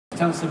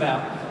Tell us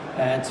about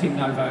Team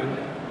Novo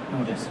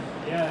Nordisk.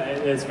 Yeah,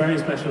 it's very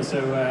special. So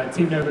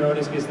Team Novo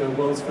Nordisk is the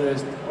world's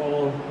first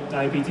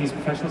all-diabetes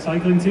professional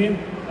cycling team.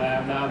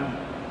 I'm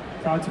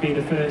proud to be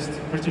the first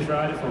British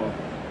rider for.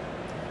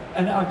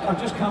 And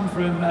I've just come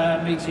from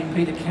meeting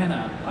Peter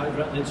Kenner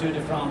over at the Tour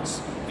de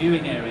France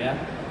viewing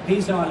area.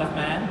 He's Isle of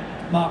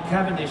Man, Mark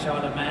Cavendish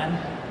Isle of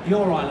Man,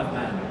 you're Isle of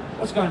Man.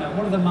 What's going on?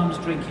 What are the mums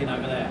drinking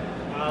over there?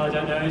 Well, I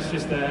don't know, it's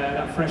just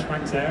that fresh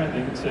Manx air, I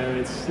think. So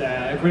it's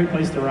a great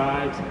place to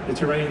ride. The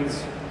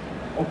terrain's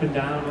up and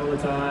down all the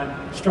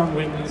time, strong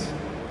winds,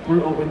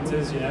 brutal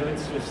winters, you know,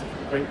 it's just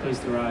a great place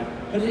to ride.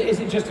 But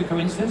is it just a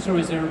coincidence, or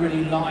is there a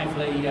really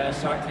lively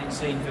cycling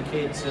scene for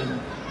kids and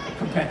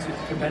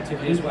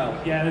competitively as well?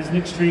 Yeah, there's an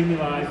extremely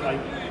live, like,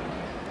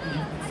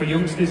 for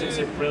youngsters it's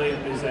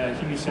there's a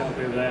huge setup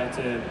over there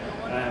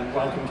to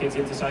welcome kids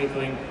into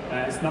cycling.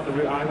 It's not the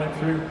route I went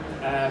through,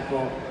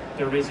 but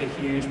there is a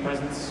huge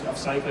presence of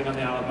cycling on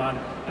the Isle of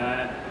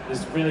Man.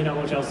 There's really not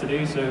much else to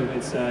do, so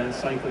it's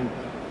cycling.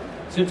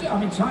 So, I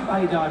mean, type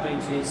A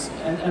diabetes,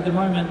 at the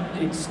moment,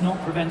 it's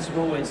not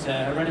preventable, it's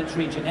a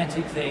hereditary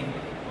genetic thing.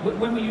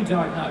 When were you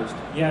diagnosed?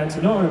 Yeah, it's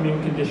an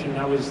autoimmune condition.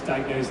 I was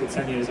diagnosed at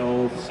 10 years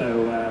old,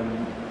 so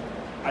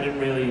I didn't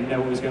really know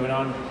what was going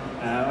on.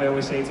 I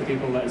always say to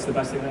people that it's the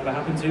best thing that ever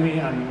happened to me,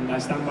 and I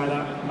stand by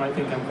that. You might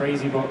think I'm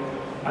crazy, but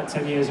at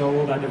 10 years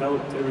old, I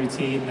developed a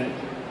routine that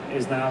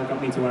has now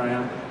got me to where I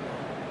am.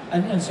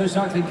 And so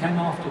cycling came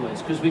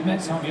afterwards, because we've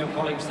met some of your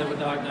colleagues that were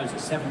diagnosed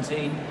at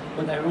 17,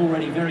 but they were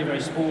already very,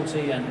 very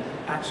sporty and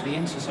actually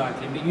into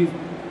cycling, but you've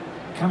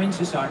come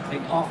into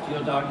cycling after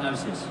your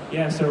diagnosis.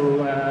 Yeah,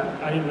 so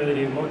I didn't really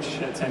do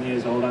much at 10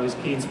 years old. I was a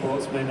keen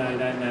sportsman. I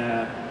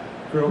then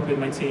grew up in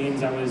my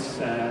teens. I was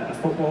a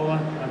footballer.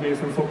 I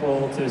moved from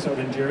football to sort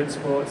of endurance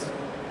sports,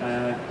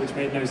 which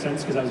made no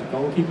sense because I was a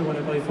goalkeeper when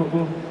I played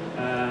football.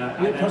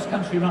 You were a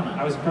cross-country runner?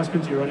 I was a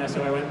cross-country runner,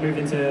 so I moved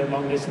into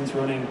long-distance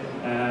running,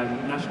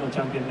 national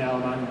champion in the Isle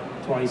of Man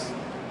twice,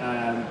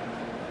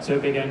 so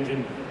big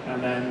engine.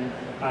 And then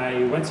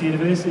I went to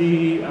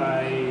university.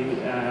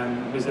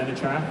 I was then a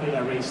triathlete. I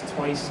raced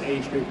twice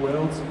age group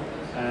worlds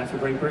for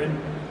Great Britain.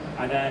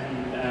 I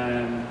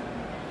then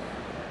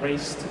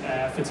raced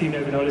for Team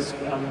Novo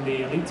Nordisk on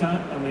the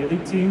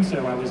elite team,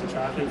 so I was a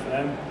triathlete for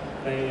them.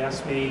 They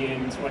asked me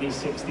in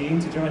 2016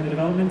 to join the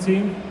development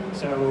team,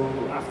 so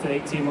after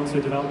 18 months of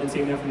the development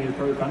team they offered me a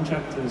pro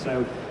contract, and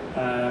so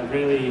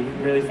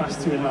really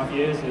fast 2.5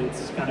 years.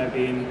 It's kind of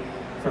been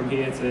from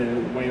here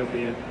to way up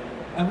here.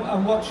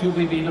 And what should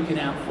we be looking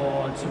out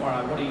for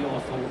tomorrow? What are your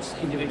thoughts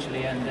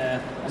individually and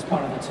as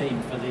part of the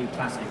team for the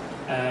Classic?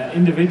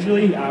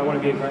 Individually, I want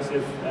to be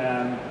aggressive.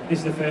 This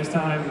is the first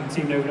time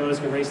Team Novo Nordisk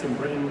have raced in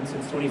Britain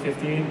since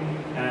 2015.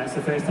 It's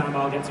the first time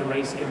I'll get to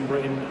race in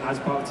Britain as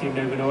part of Team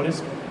Novo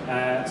Nordisk.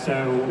 So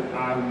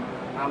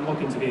I'm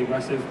looking to be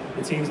aggressive.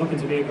 The team's looking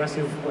to be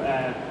aggressive.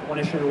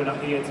 Want to show we're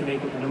not here to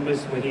make up the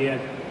numbers. We're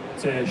here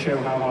to show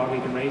how hard we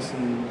can race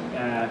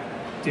and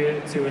do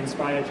it to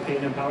inspire, educate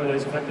and empower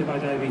those affected by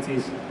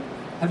diabetes.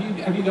 Have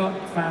you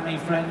got family,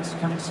 friends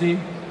coming to see you?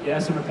 Yeah,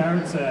 so my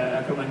parents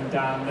are coming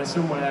down. They're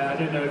somewhere, I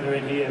don't know if they're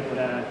in here, but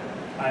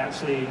I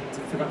actually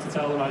forgot to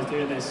tell them I was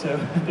doing this, so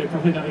they're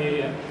probably not here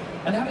yet.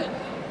 And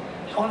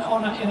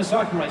in a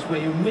cycle race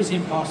where you're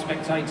whizzing past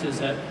spectators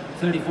at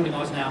 30, 40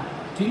 miles an hour,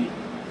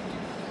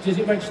 does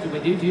it register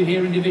with you? Do you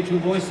hear individual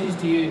voices?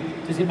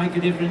 Does it make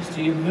a difference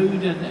to your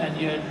mood and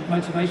your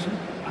motivation?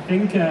 I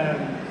think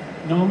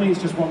normally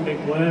it's just one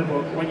big blur,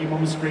 but when your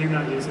mum's screaming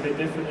at you, it's a bit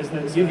different, isn't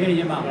it? So, you hear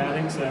your mum? Yeah, I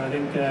think so. I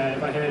think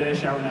if I heard her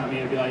shouting at me,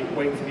 it'd be like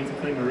waiting for me to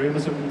clean my room or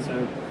something.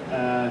 So,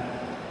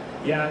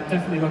 yeah,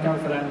 definitely look out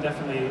for them.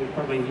 Definitely,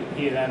 probably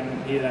hear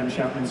them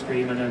shouting and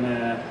screaming,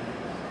 and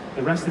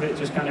the rest of it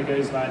just kind of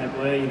goes by in a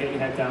blur. You get your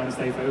head down and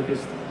stay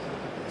focused.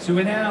 So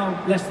we're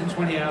now less than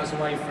 20 hours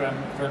away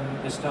from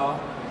the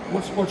start.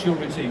 What's your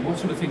routine? What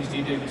sort of things do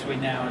you do between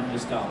now and the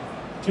start?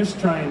 Just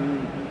try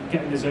and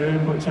get in the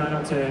zone, but try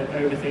not to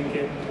overthink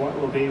it. What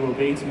will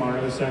be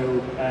tomorrow.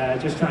 So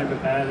just try and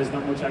prepare. There's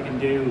not much I can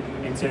do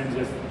in terms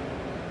of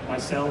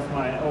myself.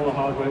 All the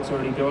hard work's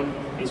already done.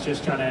 It's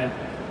just trying to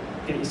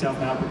get yourself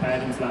now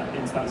prepared into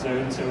that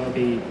zone. So it'll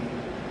be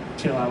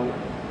chill out,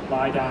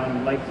 lie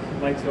down,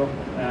 legs up.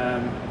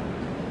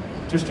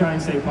 Just try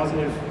and stay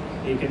positive.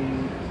 You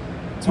can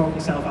talk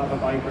yourself out of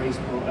a bike race,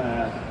 but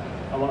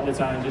a lot of the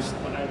time, just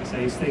like I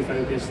say, stay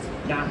focused,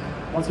 nap,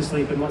 lots of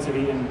sleeping, lots of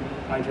eating,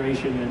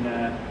 hydration,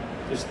 and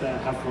just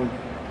have fun.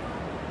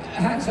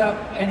 Hands up,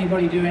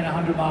 anybody doing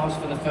 100 miles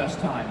for the first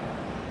time?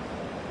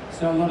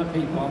 So a lot of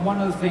people, and one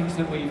of the things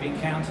that we've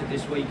encountered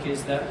this week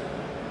is that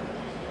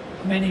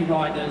many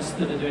riders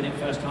that are doing it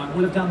first time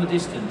will have done the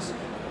distance,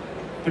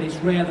 but it's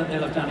rare that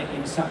they'll have done it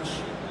in such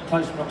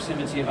close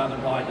proximity of other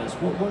riders.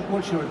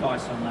 What's your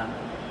advice on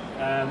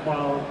that?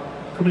 Well,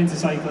 coming into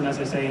cycling, as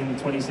I say, in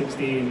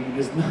 2016,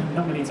 there's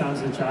not many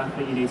times in the track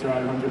that you need to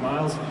ride 100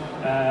 miles.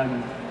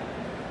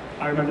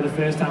 I remember the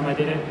first time I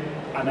did it,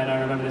 and then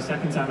I remember the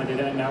second time I did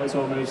it, and now it's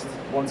almost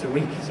once a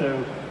week.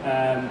 So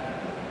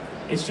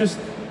it's just,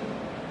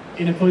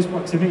 in a close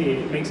proximity,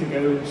 it makes it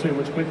go so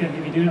much quicker.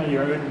 If you do it on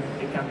your own,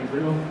 it it can be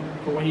brutal.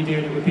 But when you're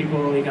doing it with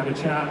people, you can have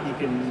a chat, you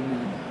can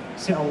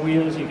sit on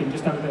wheels, you can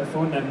just have a bit of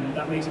fun, and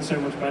that makes it so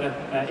much better.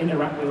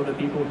 Interact with other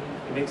people,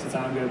 it makes the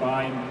time go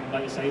by, and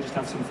like you say, just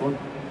have some fun.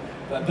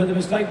 But the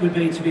mistake would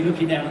be to be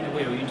looking down at the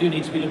wheel. You do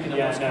need to be looking at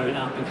what's going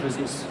up, because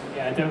it's...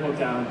 Yeah, don't look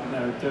down.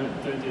 No,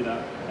 don't do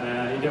that.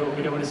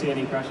 We don't want to see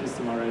any crashes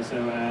tomorrow.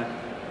 So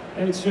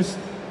it's just,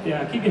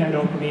 yeah, keep your head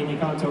up. I mean, you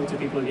can't talk to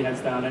people if your head's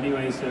down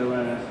anyway. So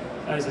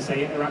as I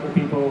say, interact with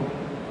people,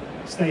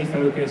 stay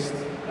focused,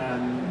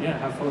 and yeah,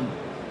 have fun.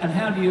 And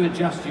how do you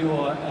adjust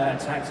your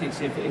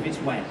tactics if it's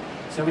wet?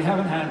 So we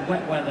haven't had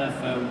wet weather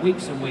for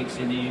weeks and weeks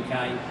in the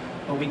UK,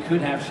 but we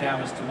could have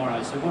showers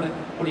tomorrow. So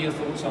what are your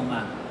thoughts on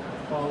that?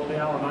 Well, the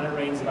Isle of Man, it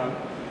rains about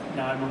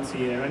 9 months a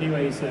year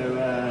anyway,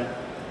 so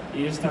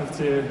you just have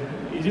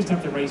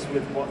to race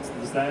with what's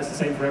there. It's the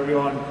same for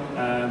everyone.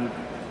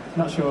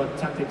 Not sure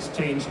tactics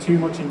change too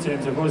much in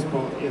terms of us,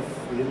 but if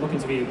you're looking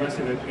to be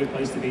aggressive, a good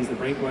place to be is the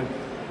breakaway.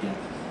 Yeah.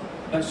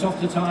 But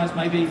softer tyres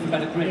maybe for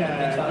better grip.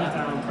 Yeah, things like that.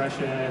 Down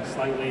pressure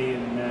slightly,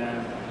 and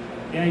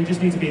yeah, you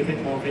just need to be a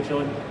bit more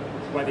vigilant.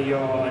 Whether you're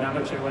an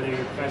amateur, whether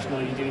you're a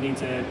professional, you do need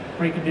to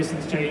brake and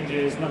distance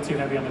changes, not too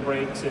heavy on the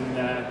brakes,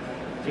 and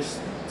just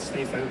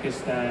stay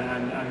focused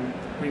and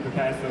be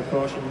prepared for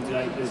cautions.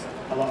 Like, there's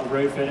a lot of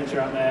road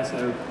furniture out there,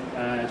 so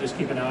just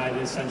keep an eye.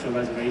 There's central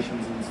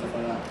reservations and stuff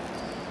like that.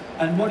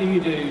 And what do you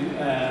do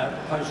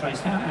post-race?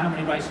 How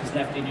many races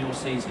left in your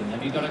season?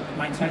 Have you got to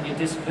maintain your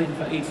discipline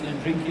for eating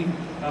and drinking?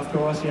 Of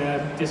course,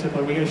 yeah,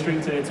 discipline. We go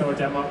straight to Tour of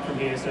Denmark from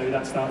here, so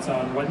that starts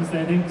on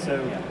Wednesday, I think.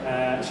 So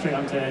straight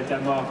on to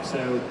Denmark.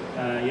 So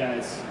yeah,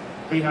 it's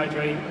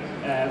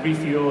rehydrate,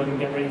 refuel, and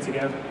get ready to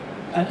go.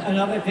 And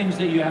other things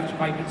that you have to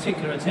pay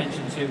particular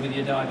attention to with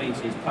your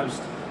diabetes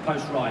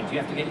post-ride? Do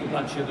you have to get your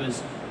blood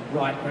sugars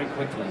right very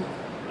quickly?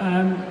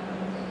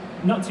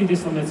 Not too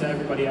dissimilar to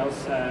everybody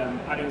else.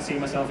 I don't see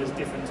myself as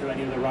different to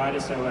any other rider,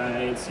 so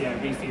it's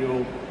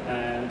refuel.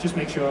 Just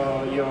make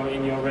sure you're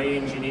in your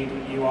range.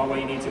 You are where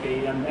you need to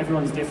be, and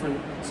everyone's different.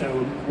 So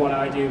what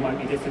I do might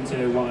be different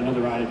to what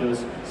another rider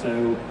does.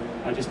 So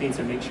I just need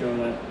to make sure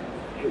that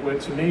it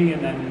works for me,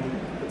 and then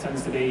it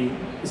tends to be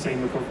the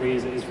same recovery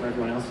as it is for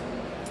everyone else.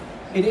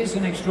 It is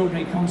an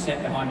extraordinary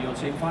concept behind your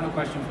team. Final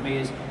question for me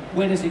is,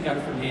 where does it go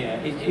from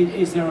here?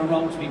 Is there a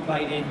role to be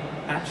played in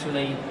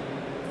actually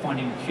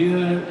finding a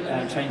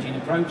cure, changing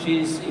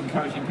approaches,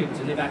 encouraging people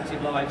to live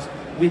active lives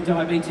with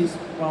diabetes?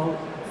 Well,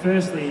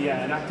 firstly,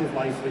 yeah, an active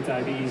life with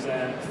diabetes.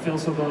 Phil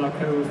Sutherland, our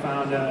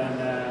co-founder,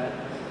 and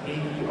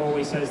he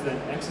always says that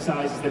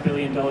exercise is the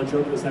billion-dollar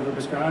drug that's never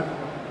prescribed.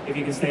 If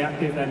you can stay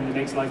active, then it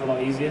makes life a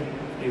lot easier.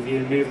 If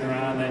you're moving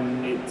around,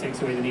 then it takes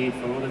away the need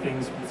for other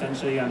things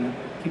potentially and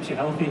keeps you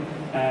healthy.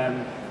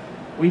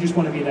 We just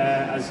want to be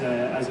there as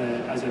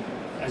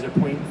a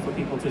point for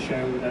people to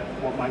show that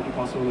what might be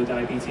possible with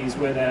diabetes.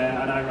 We're there,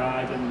 and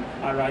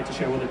I ride to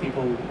show other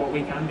people what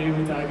we can do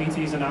with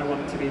diabetes, and I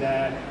want to be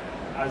there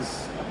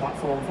as a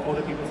platform for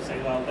other people to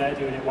say, well, they're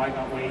doing it, why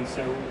can't we?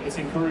 So it's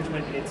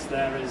encouragement, it's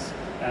there as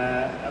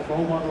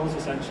role models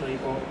essentially,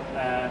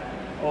 but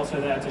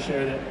also there to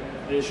show that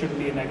there shouldn't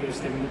be a negative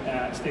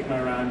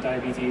stigma around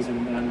diabetes,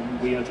 and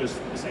we are just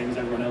the same as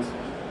everyone else.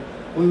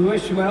 We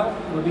wish you well.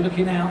 We'll be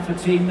looking out for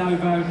Team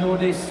Novo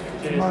Nordisk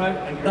tomorrow.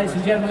 Ladies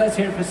and gentlemen, let's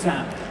hear it for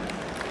Sam.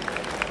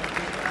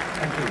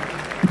 Thank you.